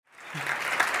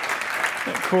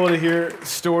Cool to hear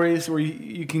stories where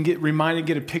you can get reminded,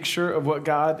 get a picture of what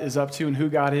God is up to and who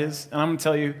God is. And I'm going to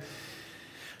tell you,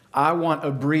 I want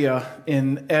Abria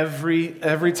in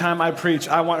every time I preach.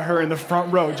 I want her in the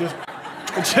front row, just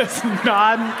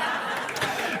nodding.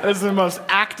 That is the most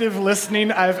active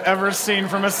listening I've ever seen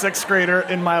from a sixth grader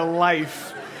in my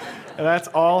life. And that's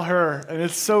all her. And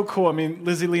it's so cool. I mean,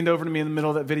 Lizzie leaned over to me in the middle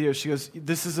of that video. She goes,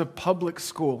 "This is a public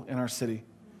school in our city.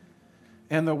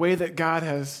 And the way that God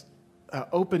has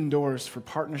opened doors for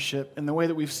partnership, and the way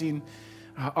that we've seen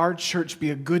our church be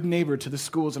a good neighbor to the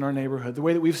schools in our neighborhood, the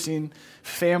way that we've seen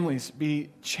families be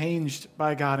changed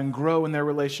by God and grow in their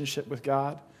relationship with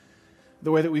God, the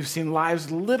way that we've seen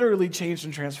lives literally changed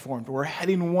and transformed. We're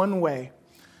heading one way,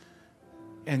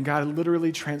 and God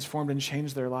literally transformed and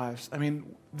changed their lives. I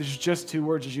mean, there's just two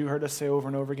words, as you heard us say over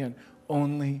and over again: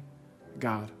 only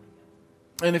God.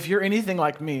 And if you're anything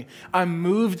like me, I'm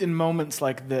moved in moments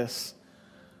like this,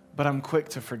 but I'm quick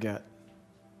to forget.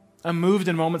 I'm moved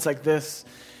in moments like this,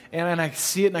 and I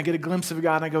see it, and I get a glimpse of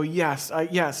God, and I go, yes,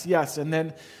 yes. And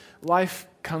then life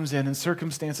comes in, and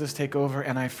circumstances take over,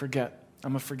 and I forget.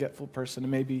 I'm a forgetful person, and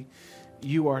maybe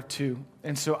you are too.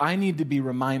 And so I need to be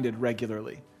reminded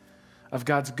regularly of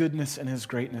God's goodness and His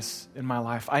greatness in my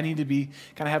life. I need to be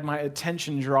kind of have my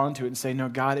attention drawn to it and say, no,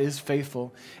 God is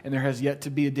faithful, and there has yet to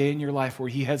be a day in your life where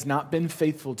He has not been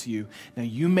faithful to you. Now,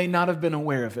 you may not have been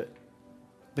aware of it,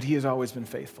 but He has always been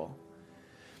faithful.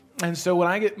 And so when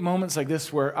I get moments like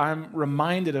this where I'm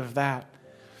reminded of that,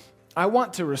 I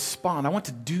want to respond. I want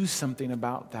to do something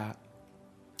about that.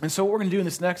 And so what we're going to do in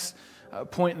this next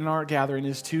point in our gathering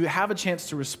is to have a chance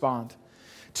to respond,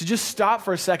 to just stop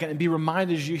for a second and be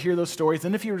reminded as you hear those stories.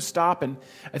 And if you were to stop and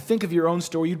think of your own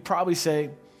story, you'd probably say,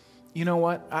 you know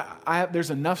what? There's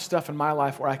enough stuff in my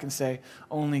life where I can say,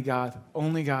 only God,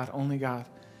 only God, only God.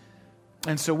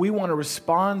 And so we want to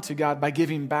respond to God by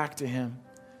giving back to Him.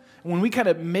 When we kind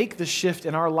of make the shift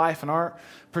in our life and our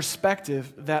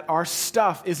perspective that our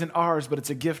stuff isn't ours, but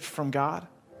it's a gift from God,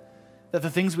 that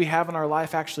the things we have in our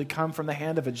life actually come from the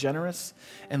hand of a generous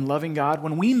and loving God,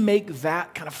 when we make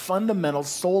that kind of fundamental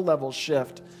soul level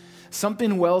shift,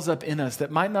 something wells up in us that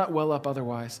might not well up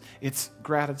otherwise. It's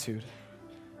gratitude.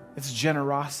 It's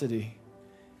generosity.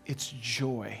 It's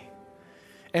joy.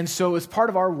 And so as part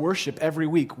of our worship every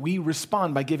week, we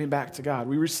respond by giving back to God.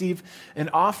 We receive an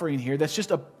offering here that's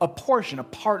just a portion, a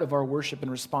part of our worship in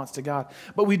response to God.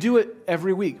 But we do it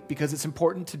every week because it's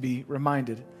important to be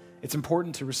reminded. It's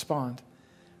important to respond.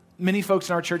 Many folks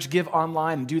in our church give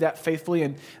online and do that faithfully,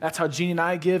 and that's how Jeannie and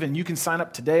I give, and you can sign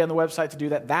up today on the website to do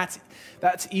that.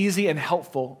 That's easy and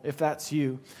helpful if that's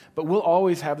you. But we'll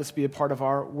always have this be a part of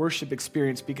our worship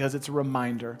experience because it's a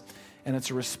reminder and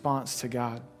it's a response to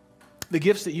God. The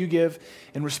gifts that you give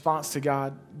in response to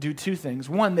God do two things.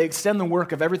 One, they extend the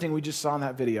work of everything we just saw in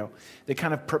that video. They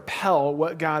kind of propel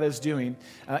what God is doing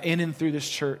in and through this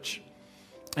church.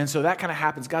 And so that kind of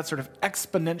happens. God sort of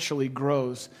exponentially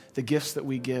grows the gifts that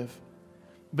we give.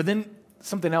 But then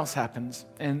something else happens,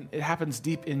 and it happens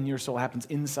deep in your soul, it happens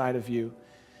inside of you,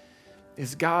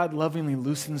 is God lovingly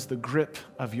loosens the grip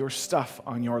of your stuff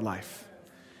on your life.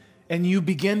 And you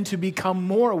begin to become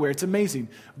more aware. It's amazing.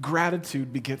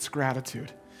 Gratitude begets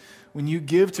gratitude. When you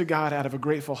give to God out of a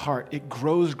grateful heart, it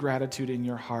grows gratitude in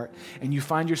your heart, and you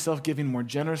find yourself giving more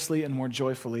generously and more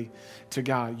joyfully to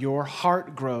God. Your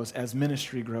heart grows as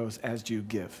ministry grows as you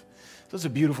give. So it's a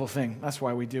beautiful thing. That's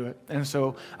why we do it. And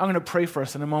so I'm going to pray for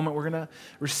us in a moment. We're going to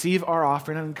receive our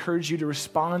offering. I encourage you to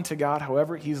respond to God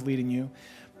however He's leading you.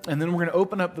 And then we're going to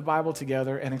open up the Bible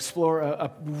together and explore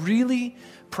a really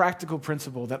practical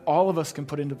principle that all of us can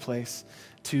put into place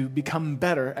to become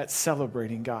better at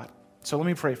celebrating God. So let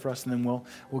me pray for us, and then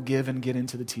we'll give and get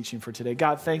into the teaching for today.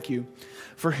 God, thank you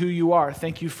for who you are.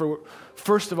 Thank you for,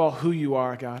 first of all, who you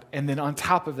are, God. And then on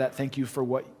top of that, thank you for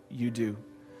what you do,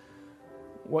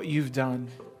 what you've done,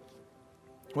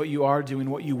 what you are doing,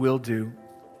 what you will do.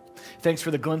 Thanks for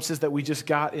the glimpses that we just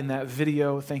got in that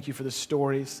video. Thank you for the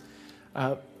stories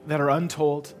that are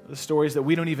untold, the stories that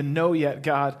we don't even know yet,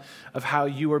 God, of how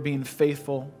you are being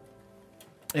faithful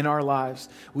in our lives.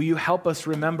 Will you help us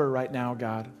remember right now,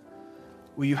 God?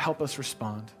 Will you help us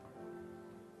respond?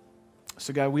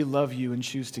 So, God, we love you and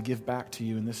choose to give back to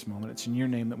you in this moment. It's in your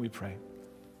name that we pray.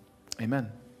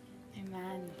 Amen.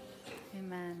 Amen.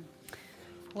 Amen.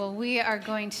 Well, we are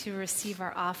going to receive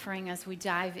our offering as we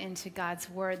dive into God's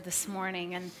word this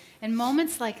morning. And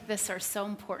moments like this are so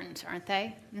important, aren't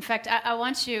they? In fact, I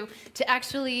want you to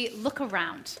actually look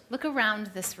around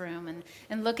this room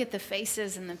and look at the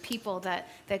faces and the people that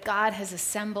God has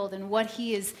assembled and what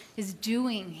He is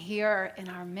doing here in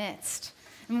our midst.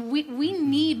 And we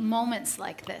need moments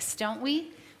like this, don't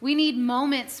we? We need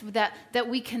moments that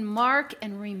we can mark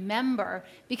and remember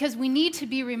because we need to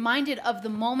be reminded of the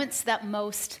moments that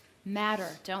most matter,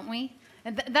 don't we?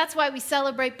 And that's why we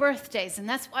celebrate birthdays, and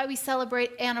that's why we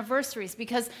celebrate anniversaries,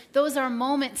 because those are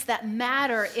moments that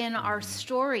matter in our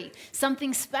story.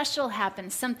 Something special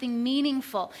happens, something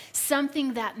meaningful,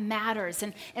 something that matters.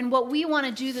 And what we want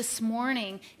to do this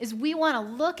morning is we want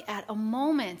to look at a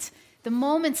moment, the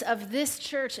moments of this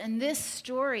church and this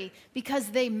story, because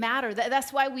they matter.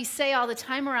 That's why we say all the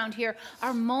time around here,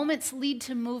 our moments lead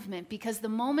to movement, because the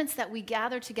moments that we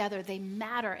gather together, they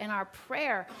matter. And our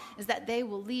prayer is that they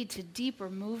will lead to deeper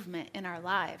movement in our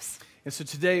lives. And so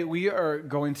today we are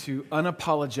going to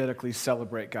unapologetically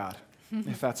celebrate God,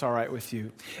 if that's all right with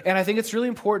you. And I think it's really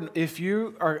important if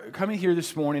you are coming here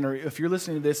this morning or if you're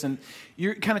listening to this and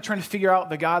you're kind of trying to figure out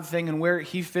the God thing and where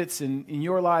he fits in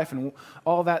your life and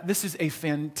all that, this is a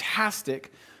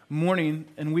fantastic morning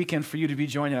and weekend for you to be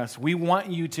joining us. We want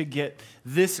you to get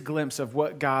this glimpse of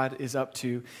what God is up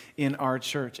to in our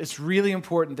church. It's really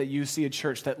important that you see a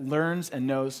church that learns and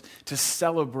knows to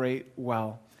celebrate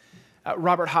well.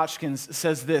 Robert Hotchkiss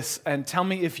says this, and tell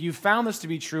me if you found this to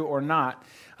be true or not,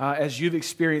 as you've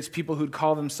experienced people who'd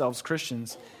call themselves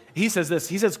Christians. He says this,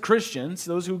 he says Christians,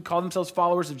 those who call themselves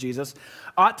followers of Jesus,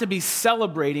 ought to be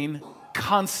celebrating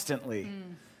constantly.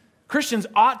 Christians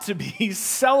ought to be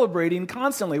celebrating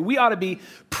constantly. We ought to be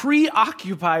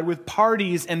preoccupied with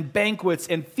parties and banquets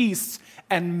and feasts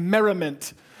and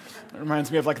merriment. It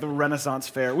reminds me of like the Renaissance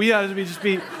fair. We ought to just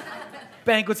be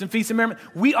banquets and feasts and merriment.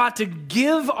 We ought to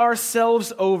give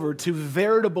ourselves over to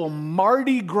veritable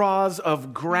Mardi Gras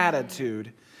of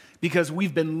gratitude because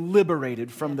we've been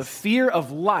liberated from the fear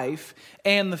of life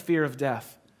and the fear of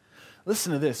death.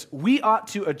 Listen to this. We ought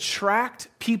to attract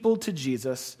people to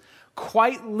Jesus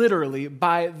quite literally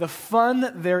by the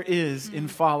fun there is in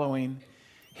following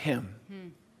him.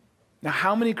 Now,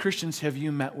 how many Christians have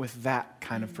you met with that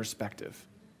kind of perspective?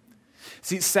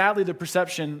 See, sadly, the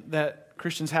perception that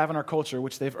Christians have in our culture,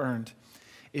 which they've earned,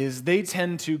 is they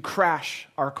tend to crash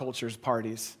our culture's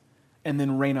parties and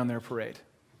then rain on their parade.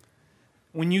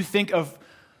 When you think of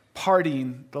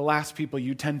partying, the last people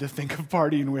you tend to think of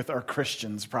partying with are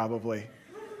Christians, probably.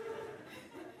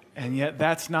 And yet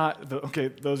that's not,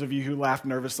 those of you who laughed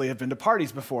nervously have been to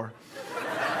parties before.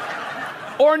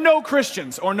 Or no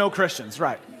Christians,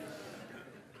 right.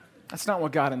 That's not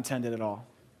what God intended at all.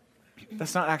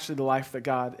 That's not actually the life that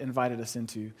God invited us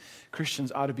into.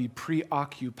 Christians ought to be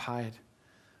preoccupied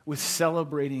with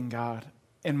celebrating God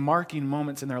and marking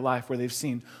moments in their life where they've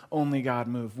seen only God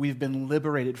move. We've been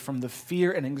liberated from the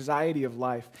fear and anxiety of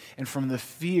life and from the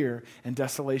fear and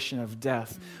desolation of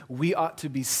death. We ought to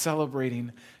be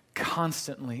celebrating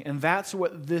constantly. And that's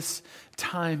what this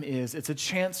time is. It's a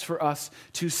chance for us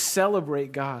to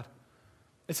celebrate God.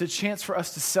 It's a chance for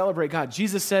us to celebrate God.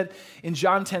 Jesus said in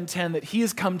John 10:10 that he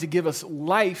has come to give us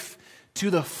life to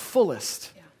the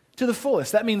fullest. Yeah. To the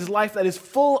fullest. That means life that is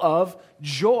full of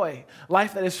joy,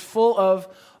 life that is full of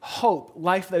hope,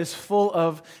 life that is full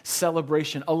of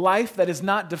celebration, a life that is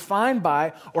not defined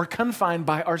by or confined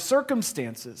by our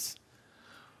circumstances,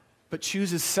 but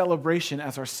chooses celebration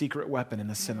as our secret weapon in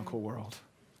a cynical world.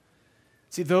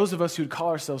 See, those of us who call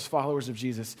ourselves followers of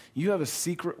Jesus, you have a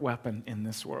secret weapon in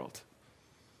this world.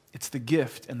 It's the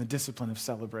gift and the discipline of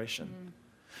celebration.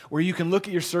 Where you can look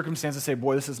at your circumstances and say,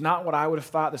 boy, this is not what I would have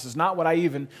thought. This is not what I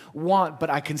even want, but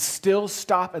I can still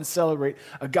stop and celebrate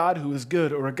a God who is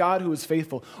good or a God who is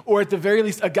faithful, or at the very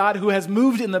least, a God who has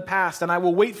moved in the past, and I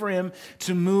will wait for him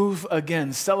to move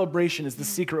again. Celebration is the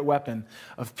secret weapon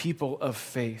of people of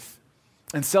faith.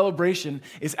 And celebration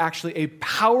is actually a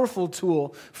powerful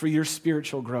tool for your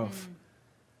spiritual growth.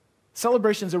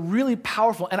 Celebration is a really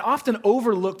powerful and often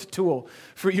overlooked tool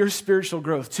for your spiritual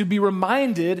growth. To be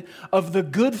reminded of the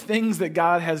good things that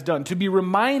God has done, to be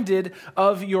reminded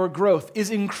of your growth is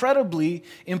incredibly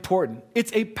important.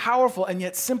 It's a powerful and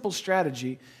yet simple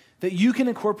strategy that you can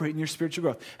incorporate in your spiritual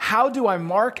growth. How do I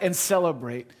mark and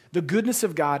celebrate the goodness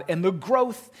of God and the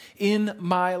growth in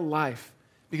my life?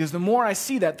 Because the more I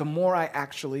see that, the more I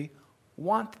actually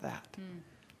want that.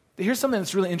 Here's something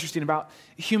that's really interesting about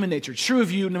human nature. True of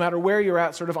you, no matter where you're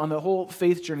at, sort of on the whole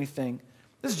faith journey thing.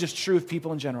 This is just true of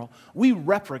people in general. We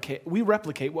replicate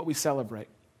what we celebrate.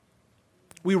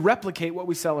 We replicate what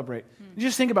we celebrate.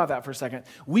 Just think about that for a second.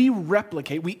 We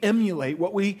emulate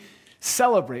what we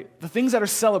celebrate. The things that are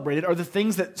celebrated are the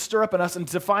things that stir up in us and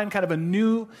define kind of a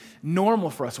new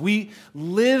normal for us. We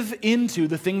live into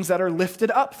the things that are lifted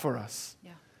up for us.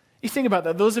 Yeah. You think about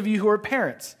that. Those of you who are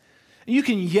parents, you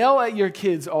can yell at your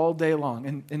kids all day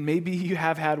long, and maybe you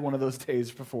have had one of those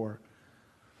days before.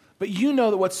 But you know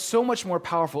that what's so much more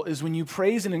powerful is when you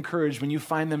praise and encourage when you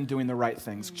find them doing the right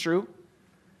things. True?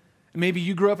 Maybe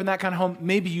you grew up in that kind of home.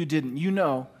 Maybe you didn't. You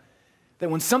know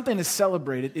that when something is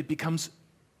celebrated, it becomes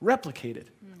replicated.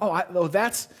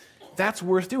 That's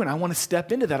worth doing. I want to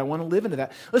step into that. I want to live into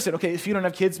that. Listen, okay, if you don't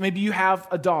have kids, maybe you have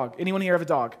a dog. Anyone here have a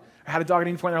dog? Or had a dog at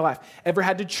any point in their life? Ever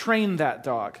had to train that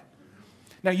dog?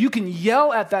 Now, you can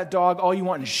yell at that dog all you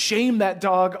want and shame that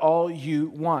dog all you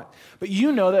want. But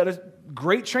you know that a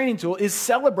great training tool is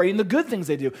celebrating the good things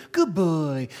they do. Good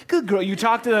boy, good girl. You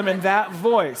talk to them in that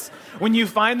voice. When you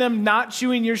find them not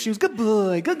chewing your shoes, good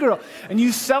boy, good girl. And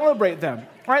you celebrate them.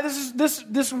 All right,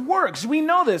 this works. We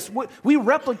know this. We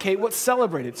replicate what's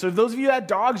celebrated. So those of you that have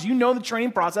dogs, you know the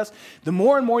training process. The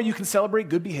more and more you can celebrate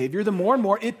good behavior, the more and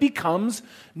more it becomes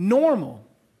normal.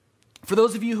 For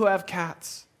those of you who have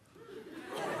cats,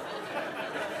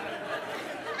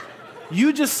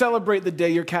 you just celebrate the day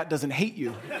your cat doesn't hate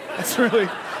you. That's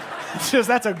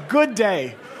a good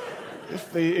day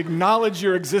if they acknowledge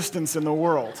your existence in the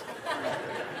world.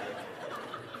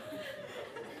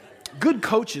 Good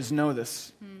coaches know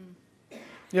this.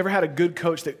 You ever had a good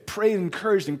coach that prayed,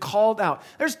 encouraged, and called out?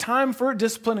 There's time for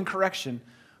discipline and correction,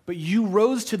 but you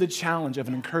rose to the challenge of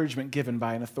an encouragement given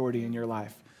by an authority in your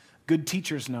life. Good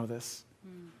teachers know this.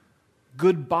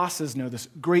 Good bosses know this.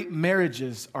 Great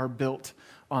marriages are built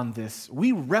on this.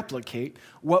 We replicate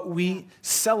what we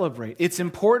celebrate. It's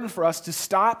important for us to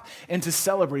stop and to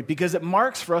celebrate because it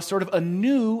marks for us sort of a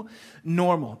new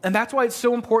normal. And that's why it's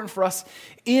so important for us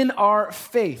in our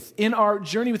faith, in our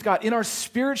journey with God, in our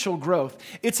spiritual growth.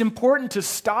 It's important to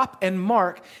stop and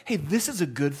mark, hey, this is a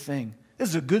good thing. This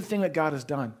is a good thing that God has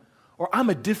done. Or I'm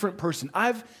a different person.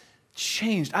 I've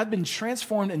changed. I've been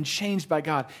transformed and changed by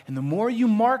God. And the more you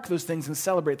mark those things and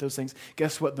celebrate those things,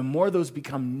 guess what? The more those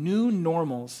become new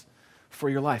normals for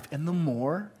your life. And the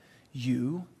more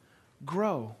you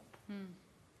grow.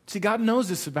 See, God knows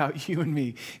this about you and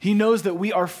me. He knows that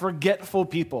we are forgetful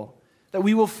people, that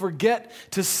we will forget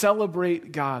to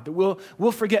celebrate God, that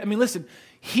we'll forget. I mean, listen,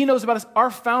 He knows about us.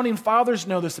 Our founding fathers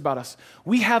know this about us.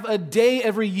 We have a day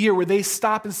every year where they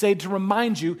stop and say to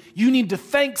remind you, you need to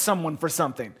thank someone for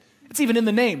something. It's even in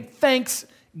the name,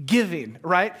 Thanksgiving,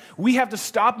 right? We have to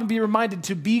stop and be reminded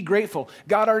to be grateful.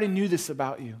 God already knew this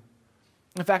about you.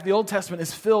 In fact, the Old Testament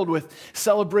is filled with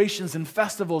celebrations and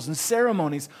festivals and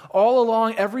ceremonies all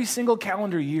along every single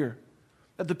calendar year.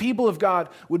 That the people of God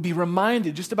would be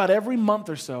reminded, just about every month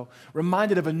or so,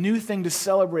 reminded of a new thing to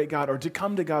celebrate God or to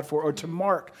come to God for or to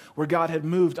mark where God had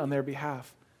moved on their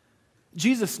behalf.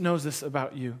 Jesus knows this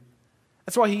about you.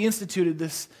 That's why He instituted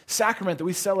this sacrament that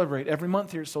we celebrate every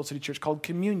month here at Soul City Church called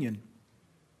communion.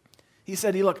 He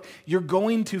said, hey, look, you're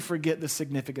going to forget the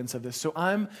significance of this, so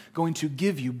I'm going to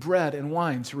give you bread and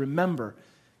wine to remember.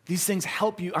 These things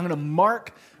help you. I'm going to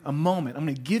mark a moment. I'm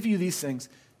going to give you these things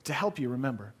to help you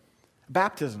remember.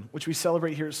 Baptism, which we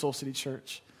celebrate here at Soul City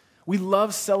Church. We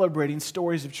love celebrating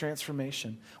stories of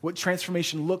transformation, what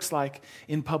transformation looks like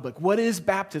in public. What is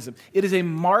baptism? It is a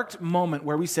marked moment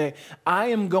where we say, I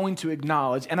am going to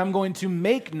acknowledge and I'm going to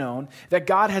make known that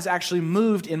God has actually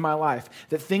moved in my life,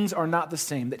 that things are not the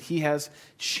same, that He has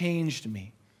changed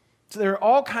me. So there are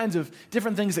all kinds of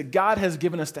different things that God has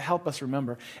given us to help us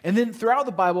remember. And then throughout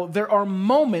the Bible, there are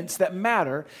moments that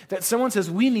matter that someone says,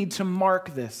 we need to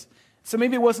mark this. So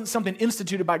maybe it wasn't something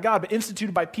instituted by God, but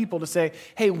instituted by people to say,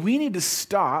 hey, we need to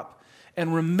stop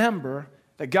and remember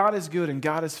that God is good and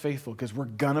God is faithful because we're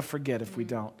going to forget if we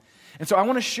don't. And so I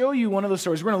want to show you one of those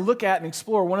stories. We're going to look at and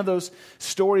explore one of those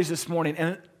stories this morning.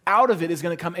 And out of it is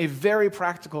going to come a very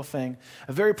practical thing,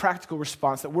 a very practical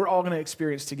response that we're all going to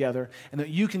experience together and that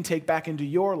you can take back into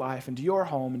your life, into your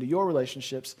home, into your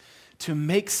relationships to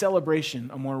make celebration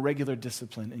a more regular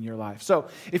discipline in your life. So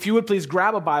if you would please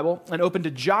grab a Bible and open to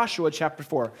Joshua chapter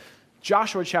 4.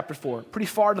 Joshua chapter 4, pretty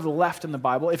far to the left in the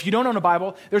Bible. If you don't own a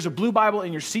Bible, there's a blue Bible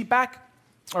in your seat back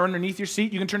or underneath your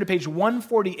seat. You can turn to page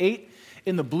 148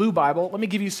 in the blue Bible. Let me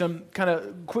give you some kind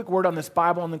of quick word on this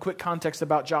Bible and then quick context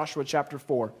about Joshua chapter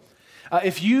 4.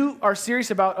 If you are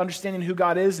serious about understanding who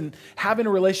God is and having a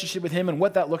relationship with Him and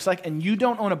what that looks like, and you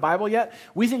don't own a Bible yet,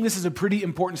 we think this is a pretty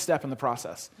important step in the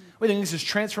process. We think this is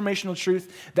transformational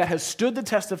truth that has stood the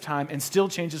test of time and still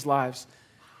changes lives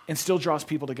and still draws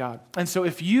people to God. And so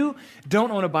if you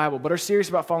don't own a Bible but are serious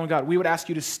about following God, we would ask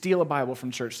you to steal a Bible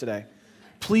from church today.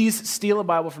 Please steal a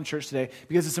Bible from church today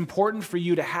because it's important for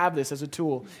you to have this as a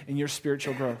tool in your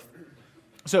spiritual growth.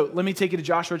 So let me take you to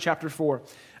Joshua chapter 4.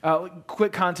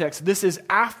 Quick context. This is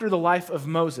after the life of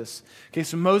Moses. Okay,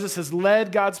 so Moses has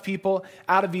led God's people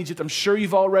out of Egypt. I'm sure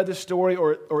you've all read this story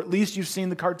or at least you've seen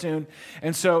the cartoon.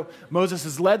 And so Moses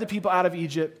has led the people out of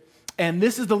Egypt. And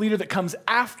this is the leader that comes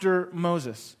after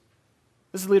Moses.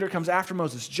 This leader comes after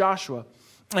Moses, Joshua,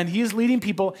 and he's leading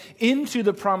people into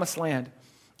the promised land.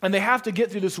 And they have to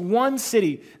get through this one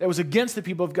city that was against the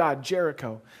people of God,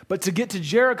 Jericho. But to get to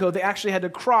Jericho, they actually had to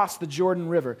cross the Jordan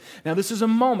River. Now, this is a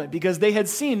moment because they had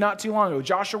seen not too long ago,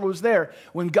 Joshua was there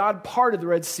when God parted the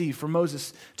Red Sea for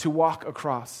Moses to walk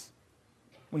across,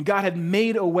 when God had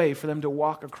made a way for them to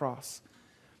walk across.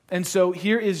 And so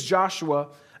here is Joshua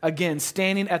again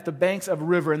standing at the banks of a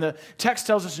river. And the text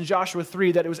tells us in Joshua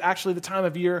 3 that it was actually the time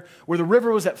of year where the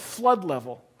river was at flood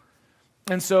level.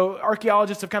 And so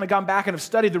archaeologists have kind of gone back and have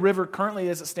studied the river currently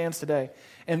as it stands today.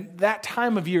 And that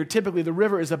time of year, typically the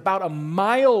river is about a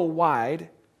mile wide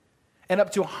and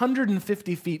up to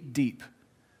 150 feet deep.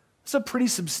 It's a pretty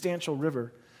substantial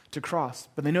river to cross.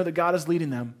 But they know that God is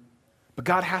leading them. But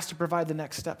God has to provide the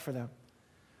next step for them.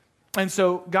 And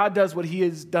so God does what he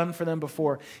has done for them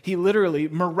before. He literally,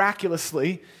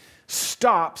 miraculously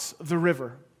stops the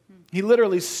river. He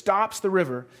literally stops the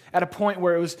river at a point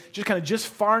where it was just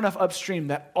far enough upstream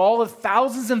that all of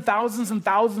thousands and thousands and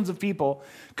thousands of people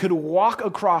could walk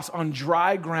across on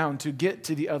dry ground to get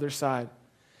to the other side.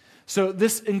 So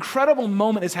this incredible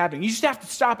moment is happening. You just have to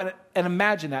stop and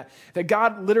imagine that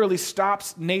God literally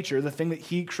stops nature, the thing that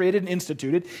he created and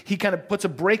instituted. He kind of puts a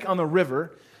break on the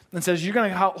river and says, you're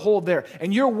going to hold there.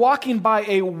 And you're walking by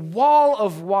a wall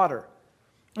of water.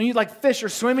 And you like fish are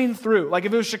swimming through. Like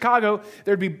if it was Chicago,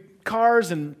 there'd be cars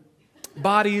and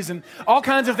bodies and all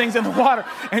kinds of things in the water.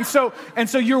 And so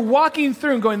you're walking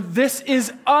through and going, this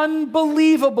is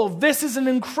unbelievable. This is an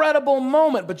incredible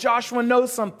moment. But Joshua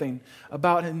knows something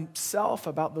about himself,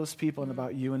 about those people, and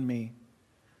about you and me.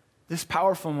 This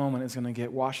powerful moment is going to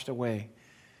get washed away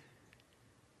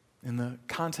in the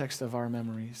context of our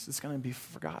memories. It's going to be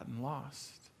forgotten,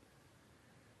 lost.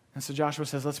 And so Joshua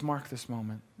says, let's mark this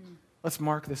moment. Let's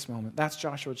mark this moment. That's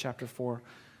Joshua chapter 4.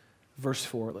 Verse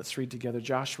 4, let's read together.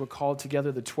 Joshua called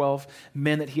together the 12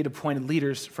 men that he had appointed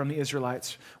leaders from the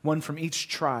Israelites, one from each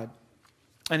tribe.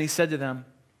 And he said to them,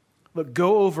 look,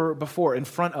 go over before, in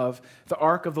front of the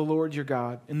ark of the Lord your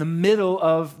God, in the middle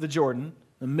of the Jordan,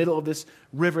 the middle of this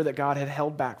river that God had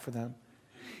held back for them.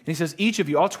 And he says, each of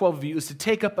you, all 12 of you, is to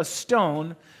take up a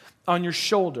stone on your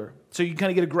shoulder. So you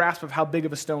kind of get a grasp of how big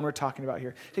of a stone we're talking about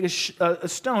here. Take a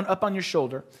stone up on your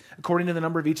shoulder, according to the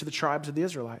number of each of the tribes of the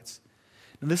Israelites.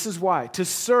 And this is why, to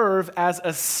serve as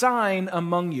a sign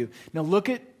among you. Now look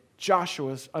at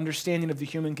Joshua's understanding of the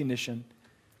human condition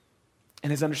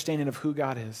and his understanding of who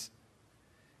God is.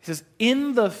 He says,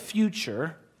 in the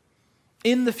future,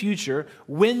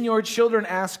 when your children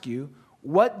ask you,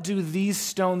 what do these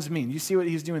stones mean? You see what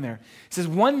he's doing there? He says,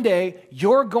 one day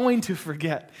you're going to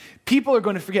forget. People are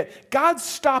going to forget. God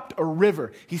stopped a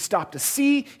river. He stopped a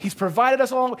sea. He's provided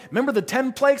us all. Remember the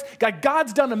 10 plagues?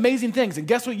 God's done amazing things. And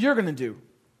guess what you're going to do?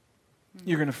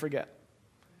 You're going to forget.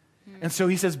 And so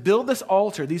he says, build this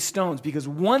altar, these stones, because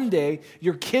one day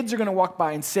your kids are going to walk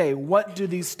by and say, what do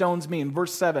these stones mean?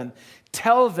 Verse 7,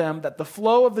 tell them that the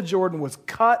flow of the Jordan was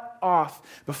cut off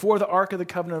before the ark of the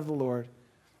covenant of the Lord.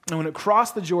 And when it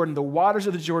crossed the Jordan, the waters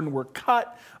of the Jordan were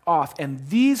cut off. And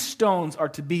these stones are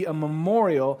to be a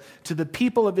memorial to the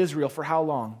people of Israel for how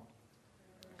long?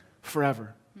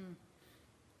 Forever.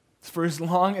 For as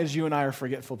long as you and I are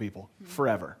forgetful people.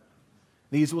 Forever.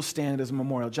 These will stand as a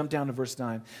memorial. Jump down to verse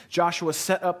 9. Joshua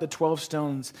set up the 12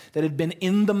 stones that had been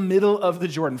in the middle of the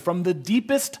Jordan, from the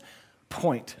deepest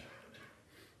point.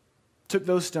 Took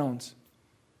those stones,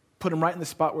 put them right in the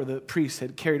spot where the priests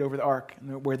had carried over the ark,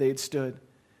 and where they had stood.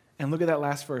 And look at that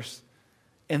last verse.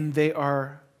 And they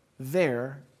are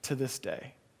there to this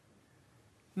day.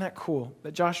 Isn't that cool?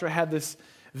 That Joshua had this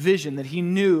vision, that he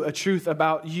knew a truth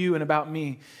about you and about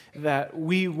me that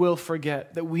we will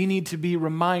forget, that we need to be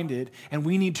reminded and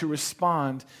we need to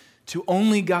respond to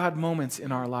only God moments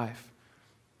in our life.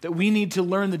 That we need to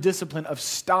learn the discipline of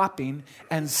stopping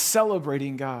and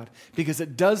celebrating God, because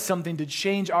it does something to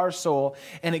change our soul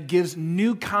and it gives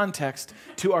new context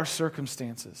to our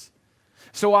circumstances.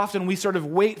 So often we sort of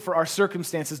wait for our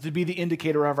circumstances to be the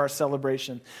indicator of our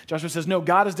celebration. Joshua says, no,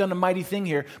 God has done a mighty thing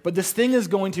here, but this thing is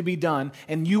going to be done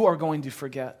and you are going to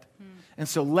forget. And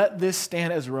so let this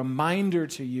stand as a reminder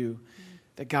to you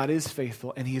that God is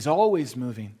faithful and he's always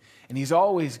moving and he's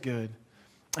always good.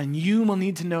 And you will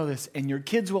need to know this, and your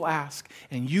kids will ask,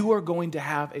 and you are going to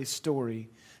have a story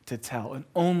to tell, and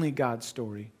only God's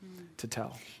story to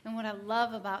tell. And what I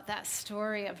love about that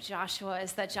story of Joshua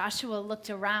is that Joshua looked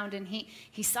around and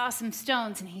he saw some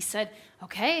stones and he said,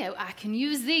 okay, I can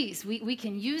use these. We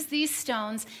can use these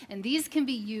stones, and these can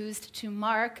be used to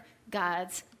mark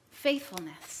God's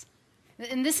faithfulness.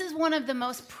 And this is one of the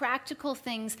most practical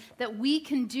things that we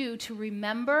can do to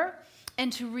remember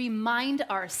and to remind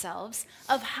ourselves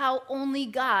of how only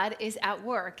God is at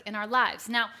work in our lives.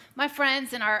 Now, my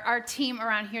friends and our team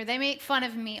around here, they make fun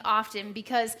of me often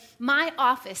because my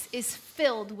office is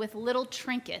filled with little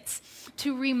trinkets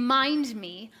to remind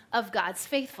me of God's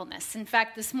faithfulness. In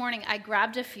fact, this morning I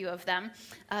grabbed a few of them.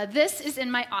 This is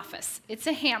in my office. It's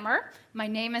a hammer. My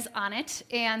name is on it.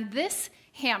 And this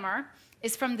hammer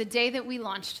is from the day that we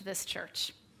launched this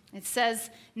church. It says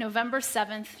November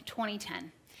 7th,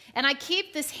 2010. And I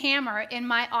keep this hammer in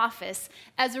my office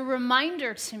as a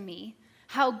reminder to me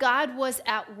how God was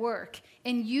at work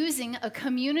in using a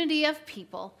community of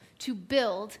people to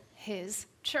build his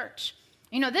church.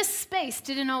 You know, this space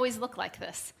didn't always look like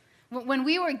this. When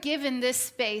we were given this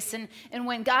space and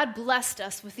when God blessed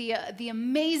us with the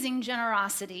amazing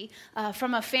generosity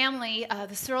from a family,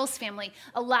 the Searles family,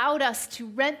 allowed us to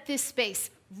rent this space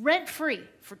rent-free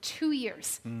for 2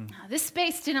 years. This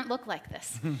space didn't look like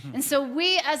this. And so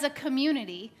we as a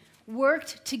community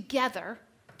worked together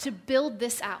to build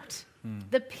this out.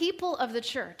 The people of the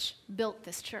church built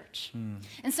this church.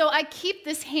 And so I keep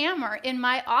this hammer in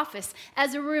my office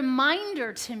as a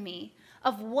reminder to me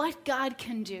of what God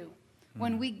can do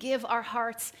when we give our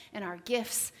hearts and our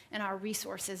gifts and our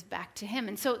resources back to him.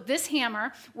 And so this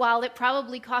hammer, while it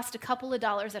probably cost a couple of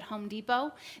dollars at Home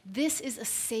Depot, this is a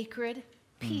sacred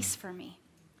piece for me.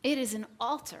 It is an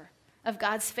altar of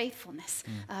God's faithfulness.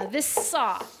 This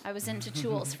saw, I was into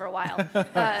tools for a while.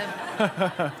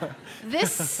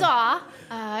 This saw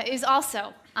is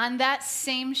also on that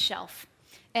same shelf.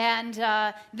 And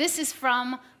this is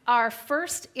from our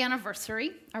first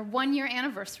anniversary, our 1-year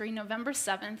anniversary, November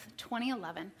 7th,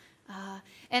 2011.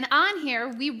 And on here,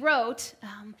 we wrote,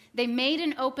 they made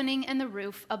an opening in the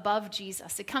roof above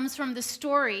Jesus. It comes from the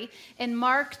story in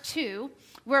Mark 2,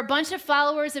 where a bunch of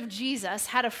followers of Jesus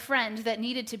had a friend that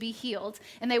needed to be healed,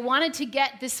 and they wanted to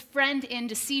get this friend in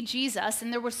to see Jesus,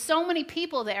 and there were so many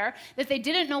people there that they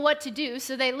didn't know what to do,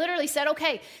 so they literally said,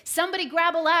 okay, somebody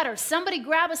grab a ladder, somebody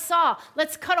grab a saw,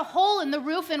 let's cut a hole in the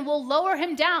roof and we'll lower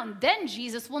him down, then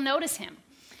Jesus will notice him.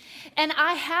 And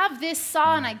I have this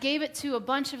saw, and I gave it to a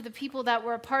bunch of the people that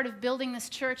were a part of building this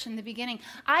church in the beginning.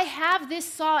 I have this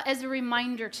saw as a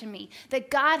reminder to me that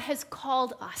God has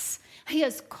called us. He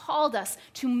has called us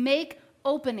to make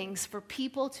openings for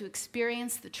people to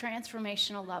experience the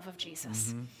transformational love of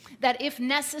Jesus. That if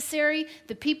necessary,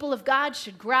 the people of God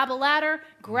should grab a ladder,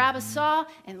 grab a saw,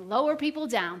 and lower people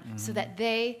down so that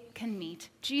they can meet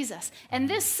Jesus. And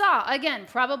this saw, again,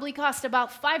 probably cost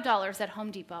about $5 at Home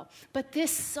Depot, but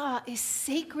this saw is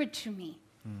sacred to me.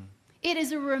 It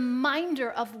is a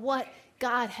reminder of what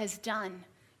God has done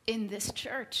in this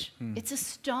church. It's a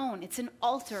stone. It's an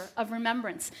altar of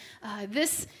remembrance.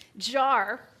 This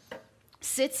jar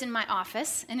sits in my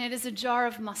office, and it is a jar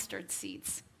of mustard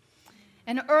seeds.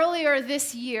 And earlier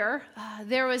this year,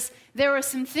 there were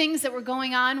some things that were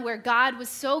going on where God was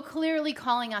so clearly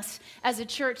calling us as a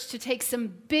church to take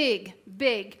some big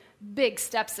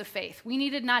steps of faith. We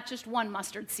needed not just one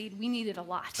mustard seed, we needed a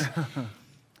lot.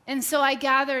 And so I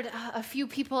gathered a few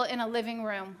people in a living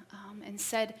room and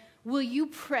said, will you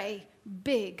pray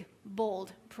big,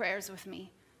 bold prayers with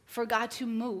me for God to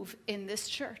move in this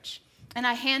church? And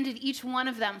I handed each one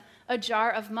of them a jar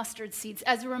of mustard seeds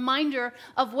as a reminder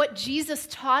of what Jesus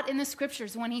taught in the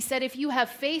scriptures when he said, if you have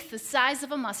faith the size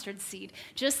of a mustard seed,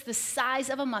 just the size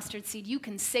of a mustard seed, you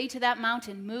can say to that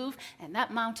mountain, move, and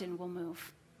that mountain will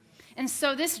move. And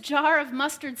so this jar of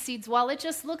mustard seeds, while it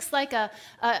just looks like a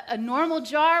normal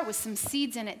jar with some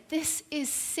seeds in it, this is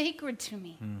sacred to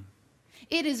me.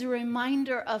 It is a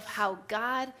reminder of how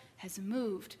God has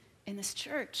moved in this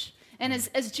church. And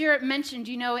as Jarrett mentioned,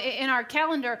 you know, in our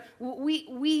calendar,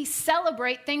 we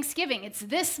celebrate Thanksgiving. It's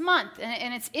this month,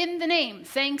 and it's in the name,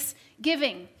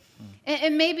 Thanksgiving.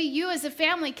 And maybe you as a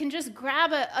family can just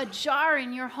grab a jar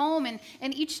in your home, and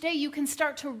each day you can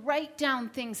start to write down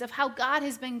things of how God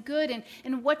has been good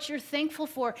and what you're thankful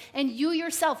for. And you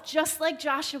yourself, just like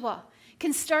Joshua,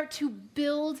 can start to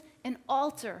build an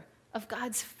altar of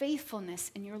God's faithfulness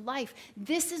in your life.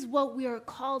 This is what we are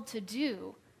called to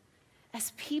do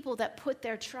as people that put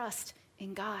their trust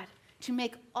in God, to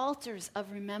make altars of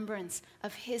remembrance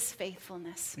of his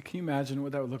faithfulness. Can you imagine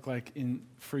what that would look like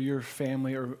for your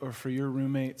family or for your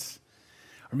roommates?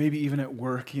 Or maybe even at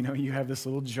work, you know, you have this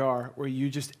little jar where you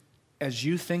just, as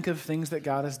you think of things that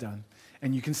God has done,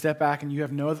 and you can step back and you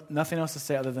have nothing else to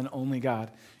say other than only God,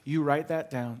 you write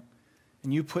that down.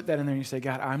 And you put that in there and you say,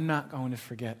 God, I'm not going to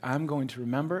forget. I'm going to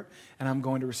remember and I'm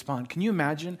going to respond. Can you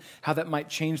imagine how that might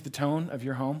change the tone of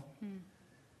your home?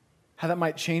 How that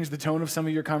might change the tone of some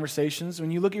of your conversations?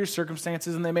 When you look at your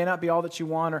circumstances and they may not be all that you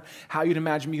want or how you'd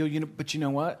imagine, but you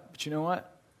know what?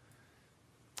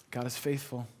 God is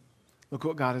faithful. Look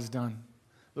what God has done.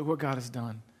 Look what God has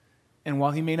done. And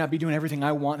while he may not be doing everything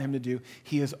I want him to do,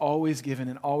 he has always given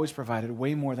and always provided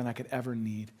way more than I could ever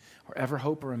need or ever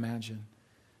hope or imagine.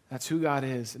 That's who God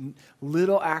is. And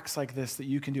little acts like this that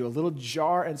you can do, a little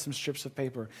jar and some strips of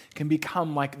paper, can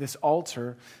become like this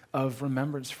altar of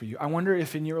remembrance for you. I wonder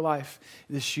if in your life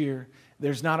this year,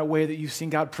 there's not a way that you've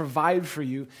seen God provide for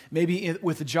you. Maybe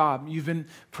with a job. You've been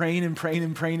praying and praying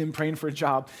and praying and praying for a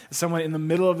job. Someone in the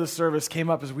middle of the service came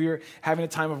up as we were having a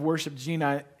time of worship, Jeannie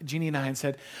and I, and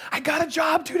said, I got a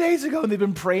job 2 days ago. And they've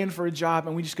been praying for a job.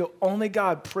 And we just go, only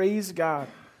God, praise God.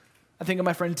 I think of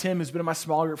my friend Tim, who's been in my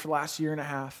small group for the last year and a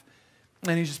half.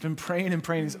 And he's just been praying and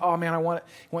praying. He's, oh man, I want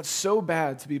so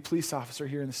bad to be a police officer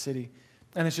here in the city.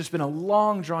 And it's just been a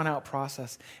long, drawn-out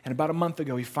process. And about a month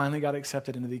ago, he finally got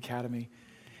accepted into the academy.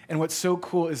 And what's so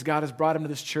cool is God has brought him to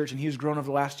this church, and he has grown over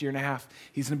the last year and a half.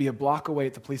 He's going to be a block away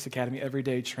at the police academy every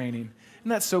day training.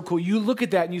 And that's so cool. You look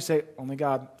at that and you say, only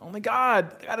God,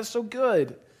 God is so good.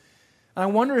 And I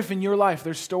wonder if in your life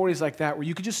there's stories like that where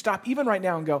you could just stop even right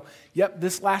now and go, yep,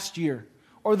 this last year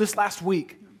or this last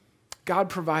week, God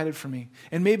provided for me.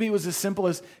 And maybe it was as simple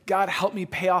as God helped me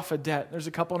pay off a debt. There's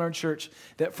a couple in our church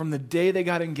that from the day they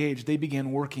got engaged, they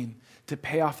began working to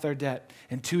pay off their debt.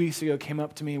 And 2 weeks ago came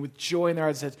up to me with joy in their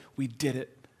eyes and said, we did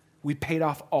it. We paid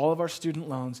off all of our student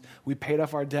loans. We paid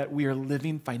off our debt. We are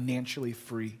living financially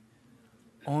free.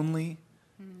 Only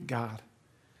God.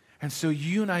 And so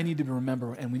you and I need to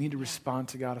remember, and we need to respond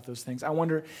to God at those things. I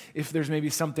wonder if there's maybe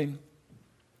something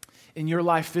in your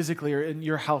life physically or in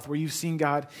your health where you've seen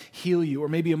God heal you or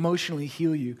maybe emotionally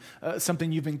heal you,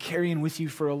 something you've been carrying with you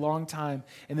for a long time.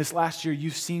 And this last year,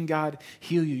 you've seen God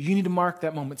heal you. You need to mark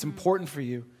that moment. It's important for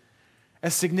you.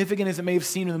 As significant as it may have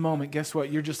seemed in the moment, guess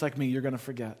what? You're just like me. You're going to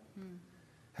forget.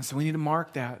 And so we need to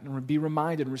mark that and be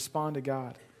reminded and respond to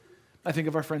God. I think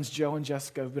of our friends Joe and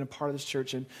Jessica who've been a part of this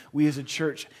church, and we as a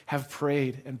church have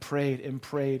prayed and prayed and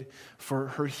prayed for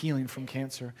her healing from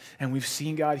cancer. And we've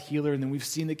seen God heal her, and then we've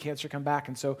seen the cancer come back.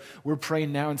 And so we're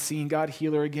praying now and seeing God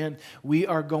heal her again. We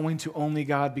are going to only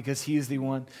God because he is the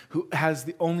one who has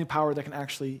the only power that can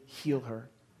actually heal her.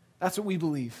 That's what we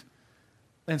believe.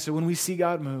 And so when we see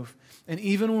God move, and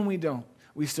even when we don't,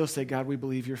 we still say, God, we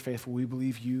believe you're faithful. We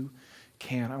believe you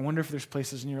can. I wonder if there's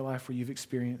places in your life where you've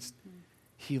experienced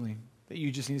healing, that you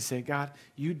just need to say, God,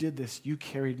 you did this. You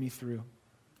carried me through.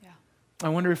 Yeah. I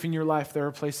wonder if in your life there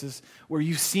are places where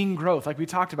you've seen growth, like we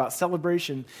talked about,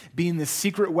 celebration being the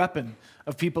secret weapon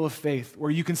of people of faith,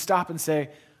 where you can stop and say,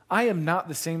 I am not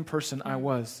the same person I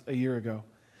was a year ago.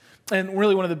 And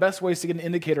really one of the best ways to get an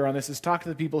indicator on this is talk to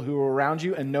the people who are around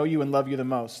you and know you and love you the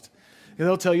most. And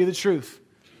they'll tell you the truth.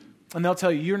 And they'll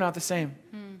tell you, you're not the same.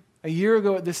 A year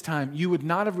ago at this time, you would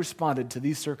not have responded to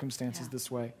these circumstances this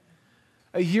way.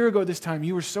 A year ago at this time,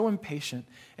 you were so impatient,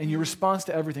 and your response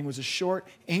to everything was a short,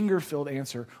 anger-filled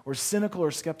answer, or cynical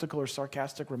or skeptical or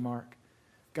sarcastic remark.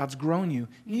 God's grown you.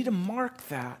 You need to mark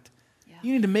that. Yeah.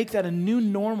 You need to make that a new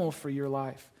normal for your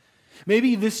life.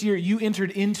 Maybe this year you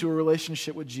entered into a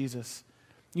relationship with Jesus.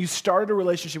 You started a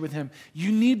relationship with him.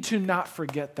 You need to not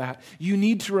forget that. You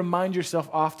need to remind yourself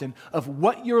often of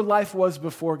what your life was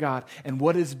before God and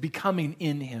what is becoming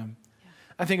in him.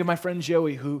 I think of my friend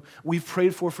Joey, who we've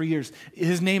prayed for years.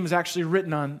 His name is actually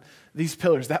written on these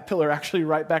pillars. That pillar actually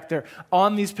right back there.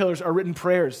 On these pillars are written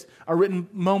prayers, are written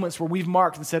moments where we've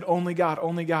marked and said, only God,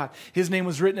 only God. His name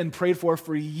was written and prayed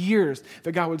for years,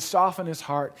 that God would soften his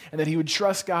heart and that he would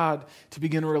trust God to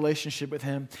begin a relationship with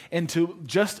him. And to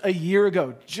just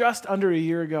under a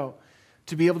year ago,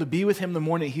 to be able to be with him the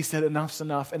morning, he said, enough's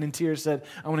enough. And in tears said,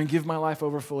 I want to give my life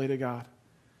over fully to God.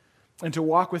 And to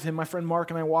walk with him, my friend Mark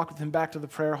and I walked with him back to the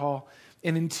prayer hall,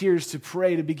 and in tears to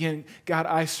pray to begin, God,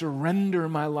 I surrender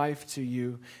my life to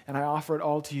you, and I offer it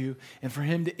all to you. And for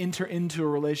him to enter into a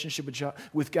relationship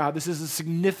with God, this is a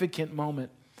significant moment.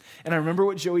 And I remember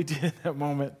what Joey did in that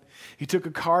moment. He took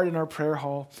a card in our prayer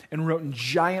hall and wrote in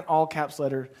giant all caps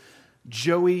letter,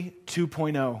 Joey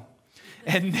 2.0,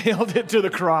 and nailed it to the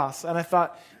cross. And I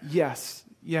thought, yes,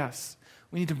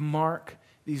 we need to mark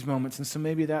these moments. And so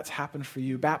maybe that's happened for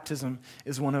you. Baptism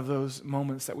is one of those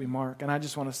moments that we mark. And I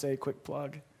just want to say a quick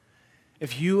plug.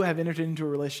 If you have entered into a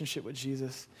relationship with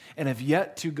Jesus and have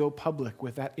yet to go public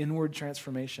with that inward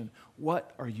transformation,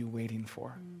 what are you waiting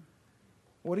for?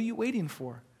 What are you waiting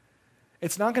for?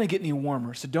 It's not going to get any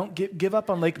warmer, so don't give up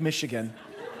on Lake Michigan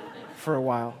for a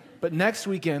while. But next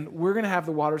weekend, we're going to have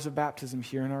the waters of baptism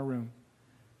here in our room.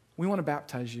 We want to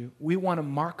baptize you. We want to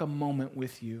mark a moment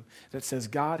with you that says,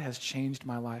 God has changed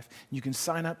my life. You can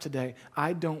sign up today.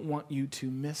 I don't want you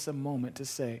to miss a moment to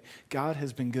say, God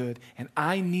has been good, and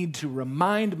I need to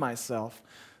remind myself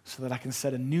so that I can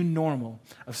set a new normal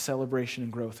of celebration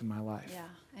and growth in my life. Yeah.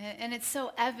 And it's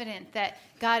so evident that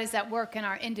God is at work in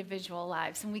our individual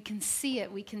lives, and we can see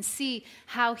it. We can see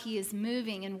how he is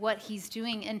moving and what he's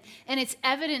doing. And it's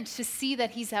evident to see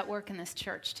that he's at work in this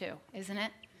church too, isn't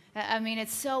it? I mean,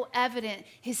 it's so evident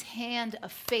his hand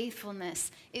of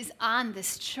faithfulness is on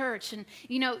this church. And,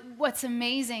 you know, what's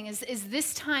amazing is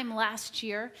this time last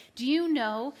year, do you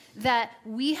know that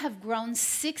we have grown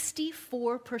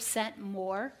 64%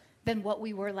 more than what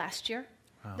we were last year?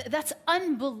 Wow. That's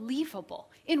unbelievable.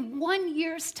 In 1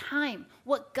 year's time,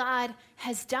 what God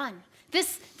has done.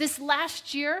 This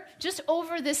last year, just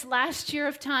over this last year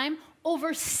of time,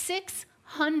 over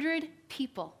 600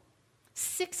 people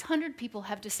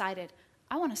have decided,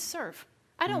 I want to serve.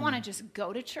 I don't want to just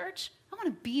go to church. I want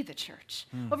to be the church.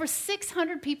 Over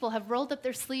 600 people have rolled up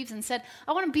their sleeves and said,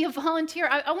 I want to be a volunteer.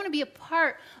 I want to be a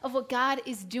part of what God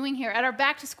is doing here. At our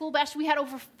back to school bash, we had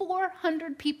over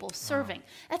 400 people serving. Wow.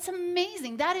 That's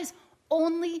amazing. That is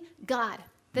only God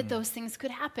that those things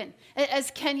could happen. As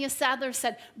Kenya Sadler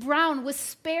said, Brown was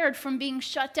spared from being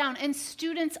shut down, and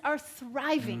students are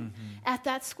thriving at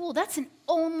that school. That's an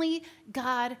only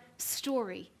God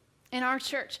story in our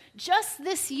church. Just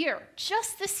this year,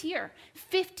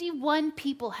 51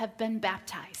 people have been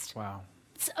baptized. Wow.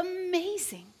 It's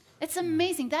amazing. It's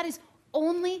amazing. That is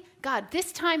only God.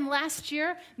 This time last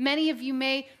year, many of you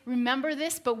may remember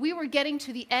this, but we were getting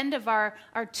to the end of our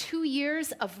 2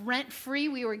 years of rent-free.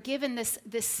 We were given this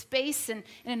space and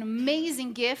an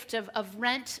amazing gift of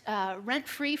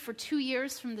rent-free for 2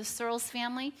 years from the Searles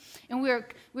family. And we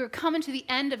were coming to the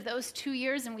end of those 2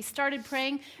 years, and we started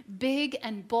praying big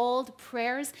and bold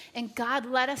prayers, and God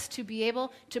led us to be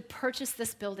able to purchase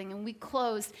this building, and we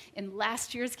closed in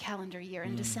last year's calendar year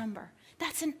in December.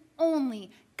 That's an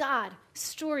only God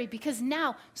story, because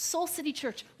now Soul City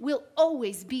Church will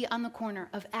always be on the corner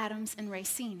of Adams and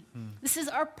Racine. This is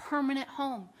our permanent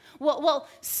home. Well,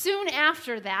 soon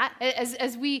after that,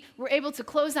 as we were able to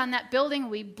close on that building,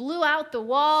 we blew out the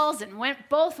walls and went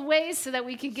both ways so that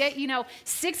we could get,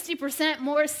 60%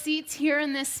 more seats here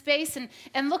in this space,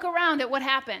 and look around at what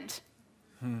happened.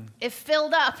 It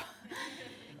filled up.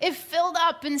 It filled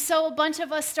up, and so a bunch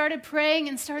of us started praying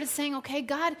and started saying, okay,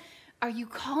 God, are you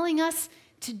calling us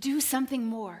to do something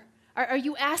more? Are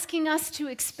you asking us to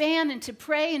expand and to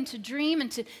pray and to dream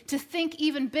and to think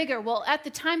even bigger? Well, at the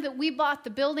time that we bought the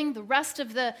building, the rest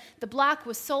of the block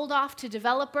was sold off to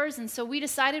developers, and so we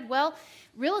decided, well,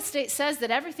 real estate says that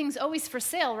everything's always for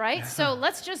sale, right? So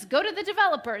let's just go to the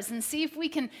developers and see if we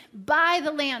can buy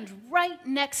the land right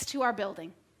next to our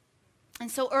building. And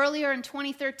so earlier in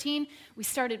 2013, we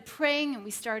started praying and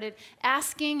we started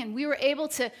asking, and we were able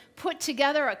to put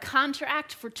together a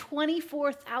contract for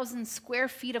 24,000 square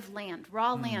feet of land,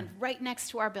 raw land, right next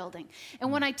to our building.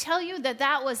 And when I tell you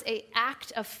that was an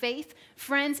act of faith,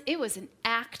 friends, it was an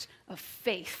act of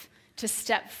faith to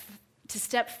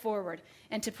step forward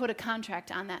and to put a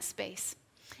contract on that space.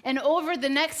 And over the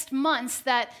next months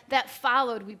that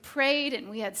followed, we prayed and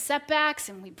we had setbacks,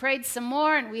 and we prayed some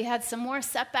more and we had some more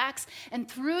setbacks. And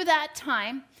through that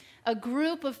time, a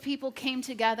group of people came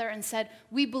together and said,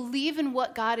 we believe in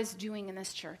what God is doing in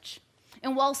this church.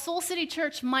 And while Soul City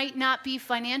Church might not be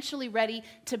financially ready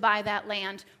to buy that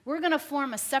land, we're going to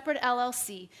form a separate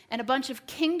LLC, and a bunch of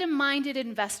kingdom-minded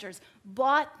investors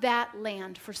bought that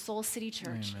land for Soul City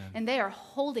Church. Amen. And they are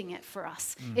holding it for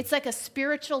us. It's like a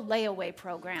spiritual layaway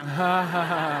program.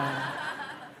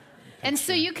 And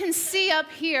so you can see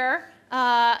up here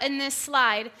in this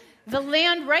slide, the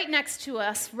land right next to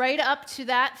us, right up to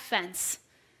that fence.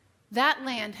 That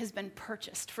land has been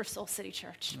purchased for Soul City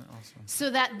Church. Awesome. So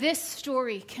that this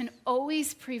story can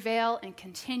always prevail and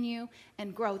continue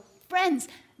and grow. Friends,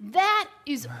 that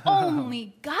is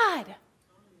only God.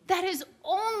 That is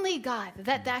only God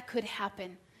that could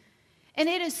happen. And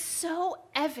it is so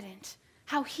evident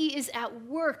how he is at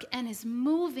work and is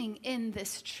moving in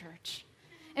this church.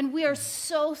 And we are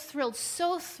so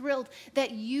thrilled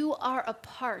that you are a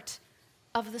part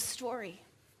of the story.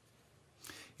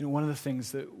 One of the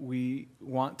things that we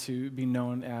want to be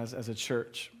known as a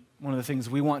church, one of the things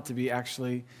we want to be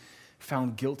actually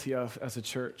found guilty of as a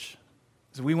church,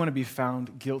 is we want to be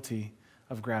found guilty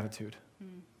of gratitude.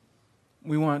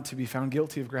 We want to be found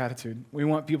guilty of gratitude. We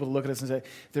want people to look at us and say,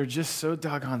 they're just so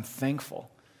doggone thankful.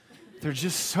 They're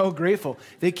just so grateful.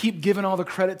 They keep giving all the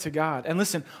credit to God. And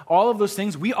listen, all of those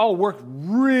things, we all worked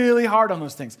really hard on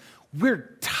those things.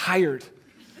 We're tired.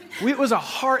 It was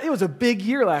a big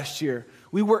year last year.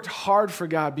 We worked hard for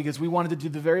God because we wanted to do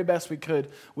the very best we could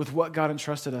with what God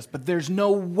entrusted us. But there's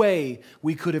no way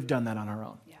we could have done that on our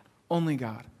own. Yeah. Only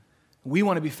God. We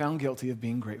want to be found guilty of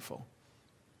being grateful.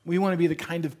 We want to be the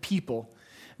kind of people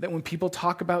that when people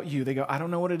talk about you, they go, I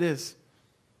don't know what it is.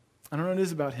 I don't know what it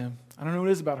is about him. I don't know what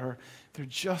it is about her. They're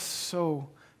just so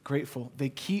grateful. They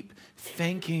keep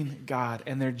thanking God,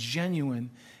 and they're genuine,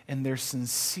 and they're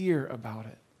sincere about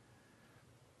it.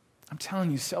 I'm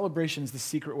telling you, celebration is the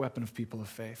secret weapon of people of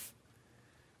faith.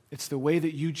 It's the way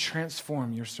that you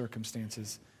transform your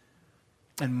circumstances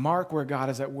and mark where God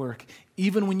is at work,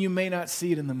 even when you may not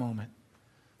see it in the moment,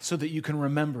 so that you can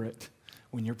remember it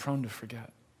when you're prone to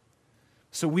forget.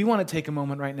 So we want to take a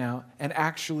moment right now and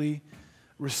actually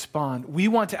respond. We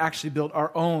want to actually build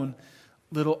our own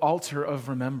little altar of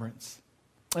remembrance.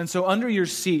 And so under your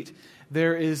seat,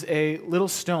 there is a little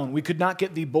stone. We could not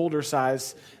get the boulder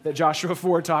size that Joshua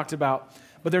 4 talked about,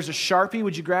 but there's a Sharpie.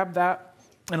 Would you grab that?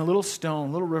 And a little stone,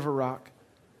 a little river rock.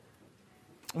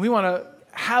 We want to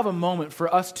have a moment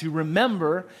for us to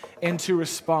remember and to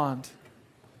respond.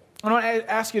 I want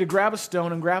to ask you to grab a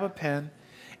stone and grab a pen.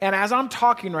 And as I'm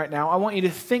talking right now, I want you to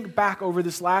think back over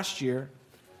this last year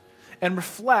and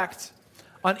reflect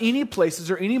on any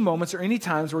places or any moments or any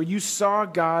times where you saw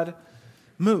God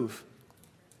move.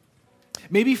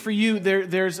 Maybe for you,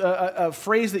 there's a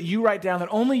phrase that you write down that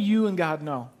only you and God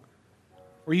know.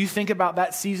 Where you think about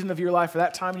that season of your life or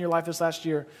that time in your life this last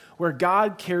year where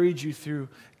God carried you through,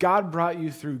 God brought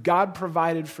you through, God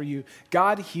provided for you,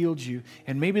 God healed you.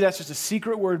 And maybe that's just a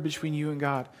secret word between you and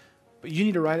God. But you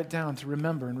need to write it down to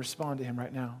remember and respond to him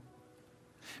right now.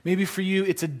 Maybe for you,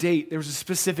 it's a date. There was a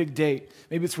specific date.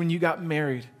 Maybe it's when you got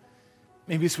married.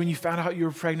 Maybe it's when you found out you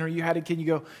were pregnant or you had a kid. You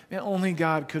go, man, only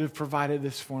God could have provided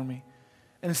this for me.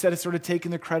 And instead of sort of taking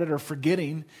the credit or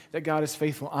forgetting that God is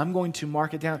faithful, I'm going to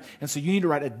mark it down. And so you need to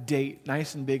write a date,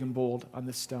 nice and big and bold, on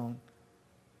this stone.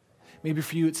 Maybe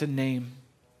for you, it's a name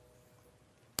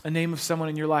of someone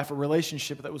in your life, a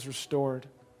relationship that was restored,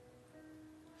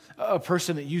 a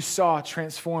person that you saw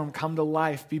transform, come to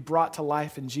life, be brought to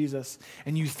life in Jesus.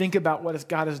 And you think about what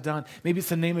God has done. Maybe it's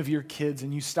the name of your kids,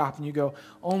 and you stop and you go,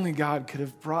 only God could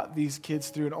have brought these kids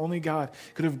through, and only God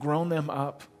could have grown them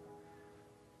up.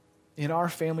 In our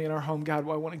family, in our home, God,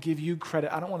 well, I want to give you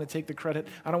credit. I don't want to take the credit.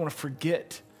 I don't want to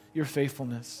forget your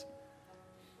faithfulness.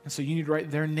 And so you need to write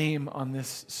their name on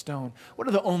this stone. What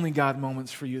are the only God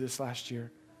moments for you this last year?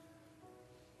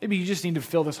 Maybe you just need to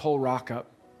fill this whole rock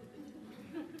up.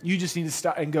 You just need to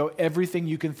stop and go everything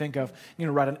you can think of. You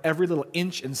know, write on every little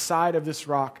inch inside of this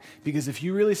rock, because if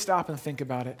you really stop and think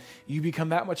about it, you become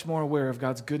that much more aware of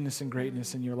God's goodness and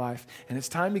greatness in your life. And it's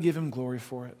time to give him glory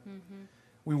for it. Mm-hmm.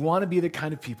 We want to be the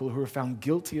kind of people who are found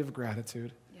guilty of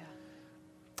gratitude. Yeah.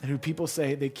 And who people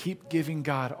say they keep giving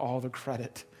God all the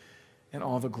credit and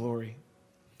all the glory.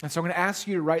 And so I'm going to ask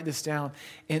you to write this down.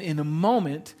 And in a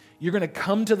moment, you're going to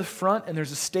come to the front, and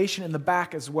there's a station in the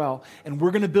back as well. And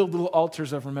we're going to build little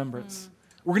altars of remembrance.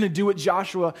 We're going to do what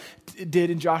Joshua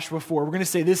did in Joshua 4. We're going to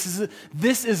say this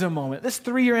is a moment. This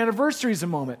 3-year anniversary is a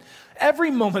moment. Every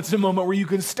moment's a moment where you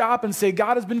can stop and say,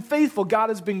 God has been faithful. God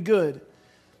has been good.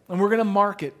 And we're going to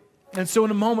mark it. And so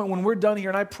in a moment when we're done here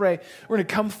and I pray, we're going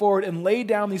to come forward and lay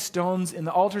down these stones in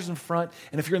the altars in front.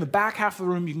 And if you're in the back half of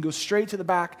the room, you can go straight to the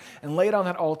back and lay it on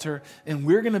that altar. And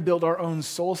we're going to build our own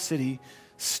Soul City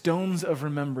Stones of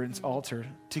Remembrance altar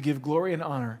to give glory and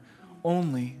honor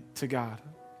only to God.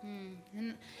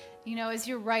 And, you know, as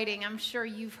you're writing, I'm sure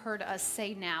you've heard us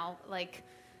say now, like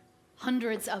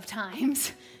hundreds of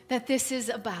times, that this is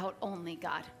about only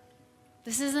God.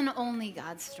 This is an only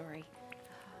God story.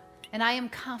 And I am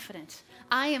confident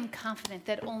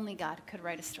that only God could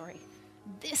write a story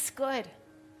this good,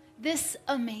 this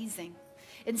amazing.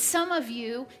 And some of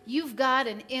you, you've got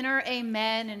an inner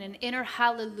amen and an inner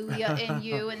hallelujah in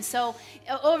you. And so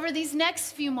over these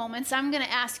next few moments, I'm going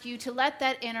to ask you to let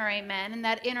that inner amen and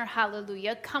that inner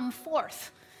hallelujah come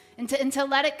forth and to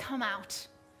let it come out.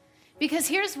 Because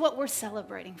here's what we're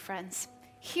celebrating, friends.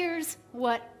 Here's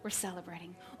what we're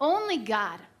celebrating. Only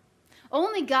God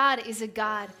is a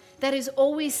God that is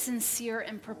always sincere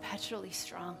and perpetually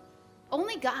strong.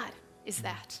 Only God is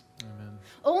that. Amen.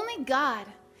 Only God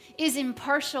is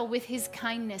impartial with his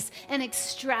kindness and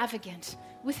extravagant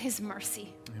with his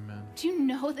mercy. Amen. Do you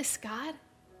know this God?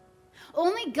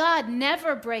 Only God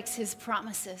never breaks his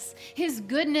promises. His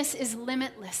goodness is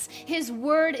limitless. His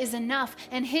word is enough,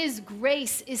 and his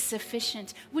grace is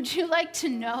sufficient. Would you like to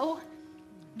know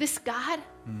this God?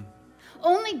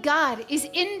 Only God is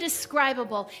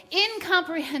indescribable,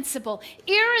 incomprehensible,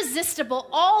 irresistible,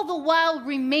 all the while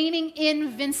remaining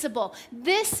invincible.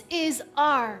 This is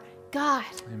our God.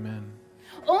 Amen.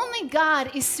 Only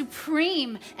God is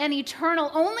supreme and eternal.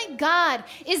 Only God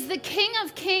is the King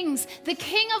of kings, the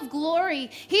King of glory.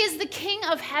 He is the King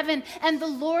of heaven and the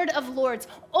Lord of lords.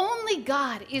 Only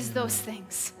God is those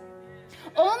things.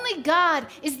 Only God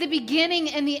is the beginning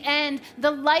and the end,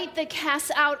 the light that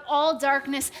casts out all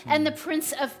darkness and the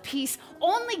Prince of Peace.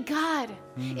 Only God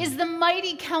is the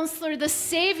mighty counselor, the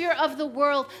Savior of the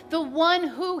world, the one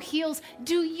who heals.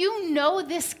 Do you know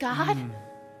this God?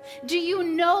 Do you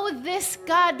know this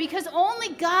God? Because only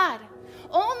God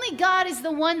is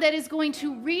the one that is going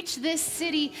to reach this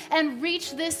city and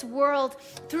reach this world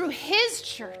through his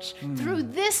church, through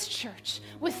this church,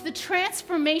 with the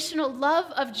transformational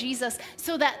love of Jesus,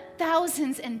 so that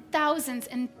thousands and thousands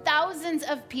and thousands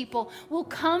of people will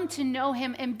come to know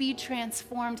him and be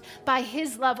transformed by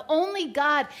his love. Only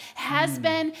God has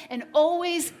been and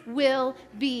always will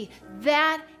be.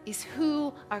 That is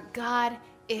who our God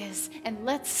is. And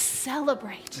let's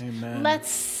celebrate. Amen. Let's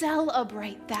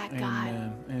celebrate that God.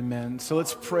 Amen. Amen. So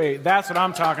let's pray. That's what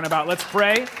I'm talking about. Let's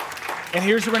pray. And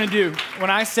here's what we're going to do. When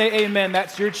I say amen,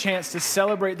 that's your chance to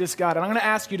celebrate this God. And I'm going to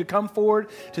ask you to come forward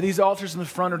to these altars in the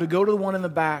front or to go to the one in the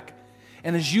back.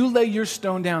 And as you lay your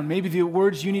stone down, maybe the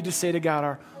words you need to say to God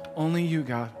are, only you,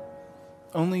 God.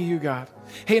 Only you, God.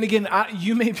 Hey, and again,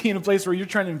 you may be in a place where you're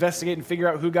trying to investigate and figure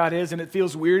out who God is, and it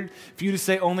feels weird for you to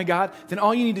say only God. Then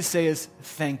all you need to say is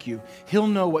thank you. He'll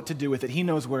know what to do with it. He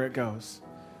knows where it goes.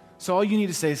 So all you need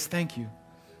to say is thank you.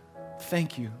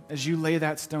 Thank you as you lay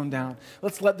that stone down.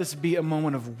 Let's let this be a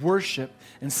moment of worship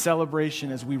and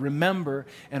celebration as we remember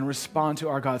and respond to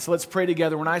our God. So let's pray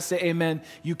together. When I say amen,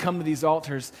 you come to these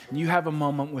altars and you have a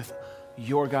moment with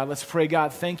your God. Let's pray.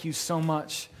 God, thank you so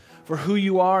much for who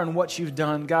you are and what you've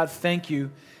done. God, thank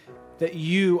you that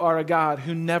you are a God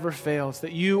who never fails,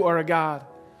 that you are a God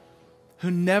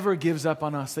who never gives up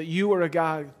on us, that you are a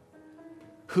God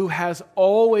who has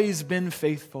always been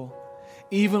faithful.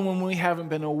 Even when we haven't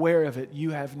been aware of it,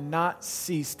 you have not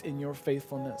ceased in your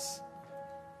faithfulness.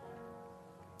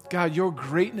 God, your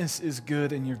greatness is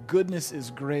good and your goodness is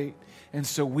great. And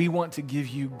so we want to give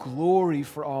you glory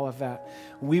for all of that.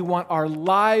 We want our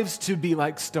lives to be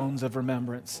like stones of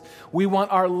remembrance. We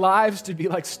want our lives to be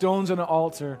like stones on an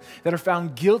altar that are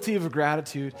found guilty of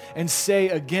gratitude and say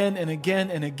again and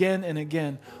again and again and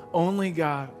again, only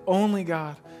God, only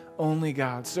God, only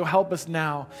God. So help us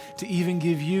now to even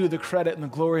give you the credit and the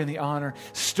glory and the honor.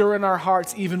 Stir in our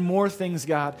hearts even more things,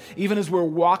 God. Even as we're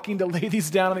walking to lay these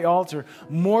down on the altar,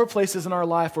 more places in our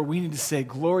life where we need to say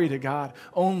glory to God,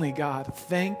 only God.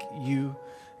 Thank you,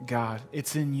 God.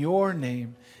 It's in your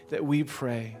name that we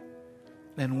pray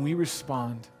and we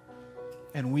respond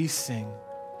and we sing.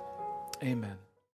 Amen.